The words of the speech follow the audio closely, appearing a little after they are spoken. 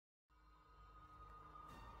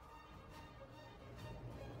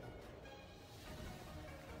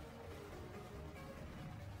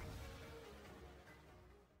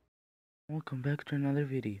Welcome back to another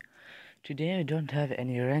video. Today I don't have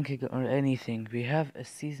any ranking or anything. We have a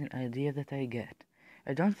season idea that I get.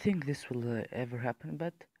 I don't think this will ever happen,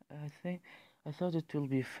 but I thought it will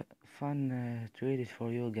be fun to read it for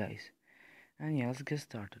you guys. And yeah, let's get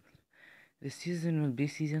started. The season will be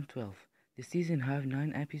season 12. The season have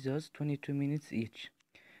 9 episodes, 22 minutes each.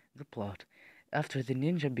 The plot. After the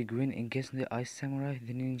ninja big win against the ice samurai,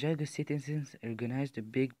 the Ninjago citizens organized a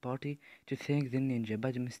big party to thank the ninja,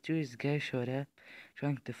 but a mysterious guy showed up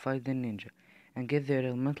trying to fight the ninja and get their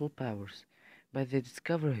elemental powers. But they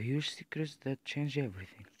discover huge secrets that change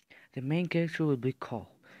everything. The main character will be Cole.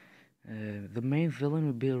 The main villain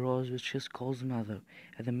will be Rose, which is Cole's mother,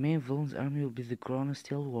 and the main villain's army will be the Chrono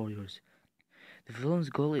Steel Warriors. The villain's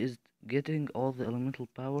goal is getting all the elemental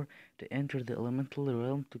power to enter the elemental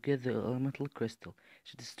realm to get the elemental crystal,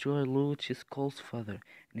 to destroy Lu, which is Cole's father,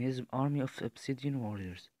 and his army of obsidian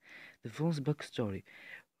warriors. The villain's backstory.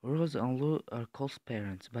 Rose and Lu are Cole's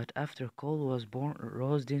parents, but after Cole was born,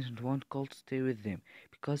 Rose didn't want Cole to stay with them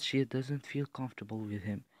because she doesn't feel comfortable with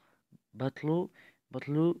him. But Lu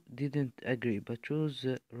didn't agree. But Rose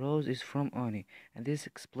is from Oni, and this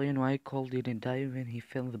explains why Cole didn't die when he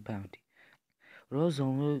found the bounty. Rose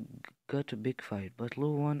and Lu got a big fight, but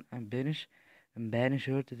Lu won and banished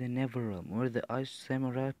her to the Neverrealm, where the Ice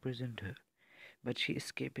Samurai imprisoned her. But she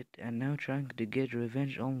escaped and now trying to get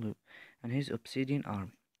revenge on Lu and his Obsidian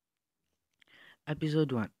army.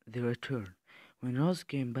 Episode 1: The Return. When Rose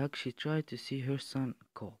came back, she tried to see her son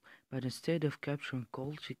Cole, but instead of capturing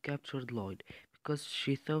Cole, she captured Lloyd because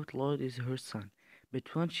she thought Lloyd is her son.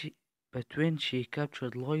 But when she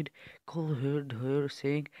captured Lloyd, Cole heard her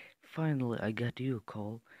saying, "Finally, I got you,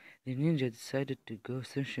 Cole." The ninja decided to go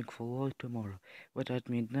searching for Lloyd tomorrow, but at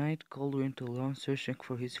midnight, Cole went alone searching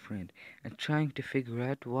for his friend and trying to figure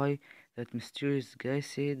out why that mysterious guy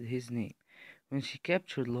said his name. When she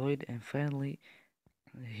captured Lloyd and finally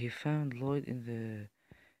he found Lloyd in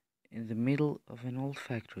the middle of an old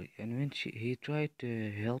factory, and when he tried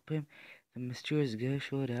to help him, the mysterious guy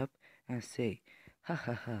showed up and say, "Ha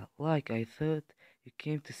ha ha, like I thought you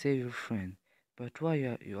came to save your friend, but why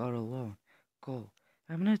you are alone? Cole,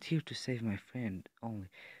 I'm not here to save my friend only.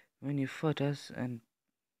 When you fought us and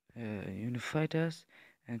you fight us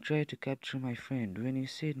and tried to capture my friend, when you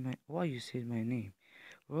said why you said my name,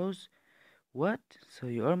 Rose, what? So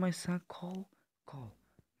you are my son, Cole? Cole,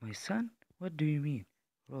 my son? What do you mean?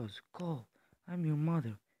 Rose, Cole, I'm your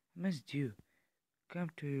mother. I missed you. Come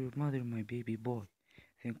to your mother, my baby boy.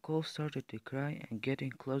 Then Cole started to cry and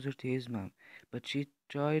getting closer to his mom, but she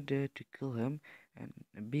tried to kill him, and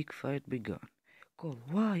a big fight began. Cole,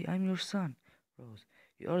 why? I'm your son. Rose,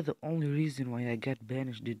 you are the only reason why I got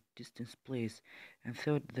banished to distant place and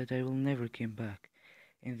thought that I will never come back.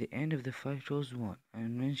 In the end of the fight, Rose won,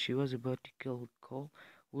 and when she was about to kill Cole,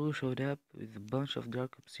 Lou showed up with a bunch of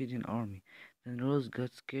Dark Obsidian army. Then Rose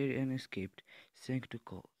got scared and escaped, saying to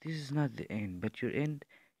Cole, "This is not the end, but your end,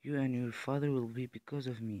 you and your father will be because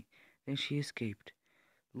of me." Then she escaped.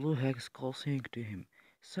 Lou hugs Cole, saying to him,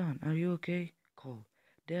 "Son, are you okay?" Cole,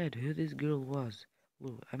 "Dad, who this girl was?"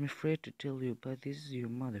 Lou, "I'm afraid to tell you, but this is your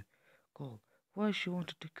mother." Cole, "Why she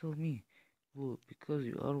wanted to kill me?" Lou, "Because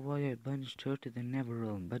you are why I banished her to the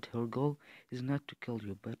Neverrealm, but her goal is not to kill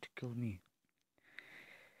you, but to kill me."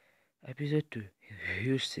 Episode 2: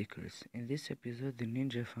 Huge Secrets. In this episode, the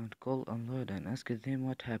ninja found Cole and Lloyd and asked them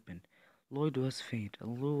what happened. Lloyd was faint,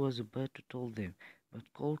 and Lou was about to tell them,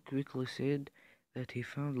 but Cole quickly said that he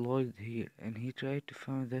found Lloyd here, and he tried to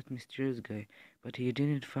find that mysterious guy, but he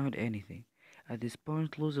didn't find anything. At this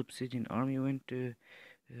point, Lou's obsidian army went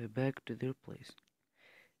back to their place.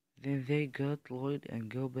 Then they got Lloyd and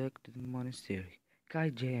go back to the monastery.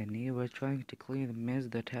 Kai, Jay, and Nia were trying to clean the mess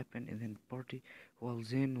that happened in the party while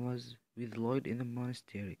Zen was with Lloyd in the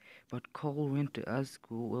monastery, but Cole went to ask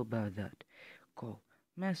Wu about that. Cole,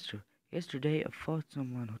 "Master, yesterday I fought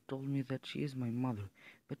someone who told me that she is my mother,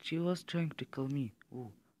 but she was trying to kill me."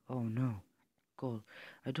 Wu, "Oh no." Cole,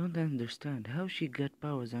 "I don't understand how she got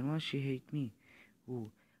powers and why she hate me."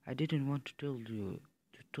 Wu, "I didn't want to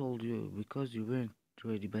told you because you weren't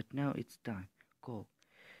ready, but now it's time." Cole,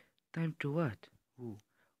 "Time to what?" Wu,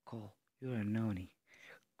 "Cole, you're a noni."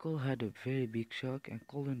 Cole had a very big shock and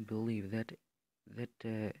couldn't believe that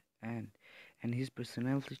and his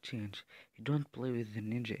personality changed. He don't play with the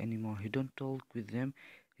ninja anymore. He don't talk with them.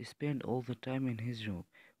 He spent all the time in his room.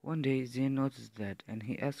 One day Zen noticed that and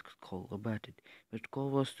he asked Cole about it, but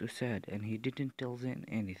Cole was too sad and he didn't tell Zen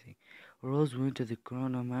anything. Rose went to the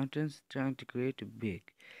Corona Mountains trying to create a big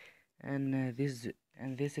and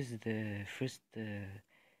this is the first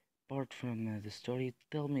part from the story.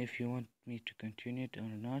 Tell me if you want me to continue it or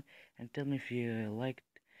not, and tell me if you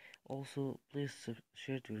liked Also, please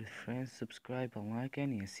share to your friends, subscribe and like,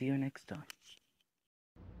 and yeah, see you next time.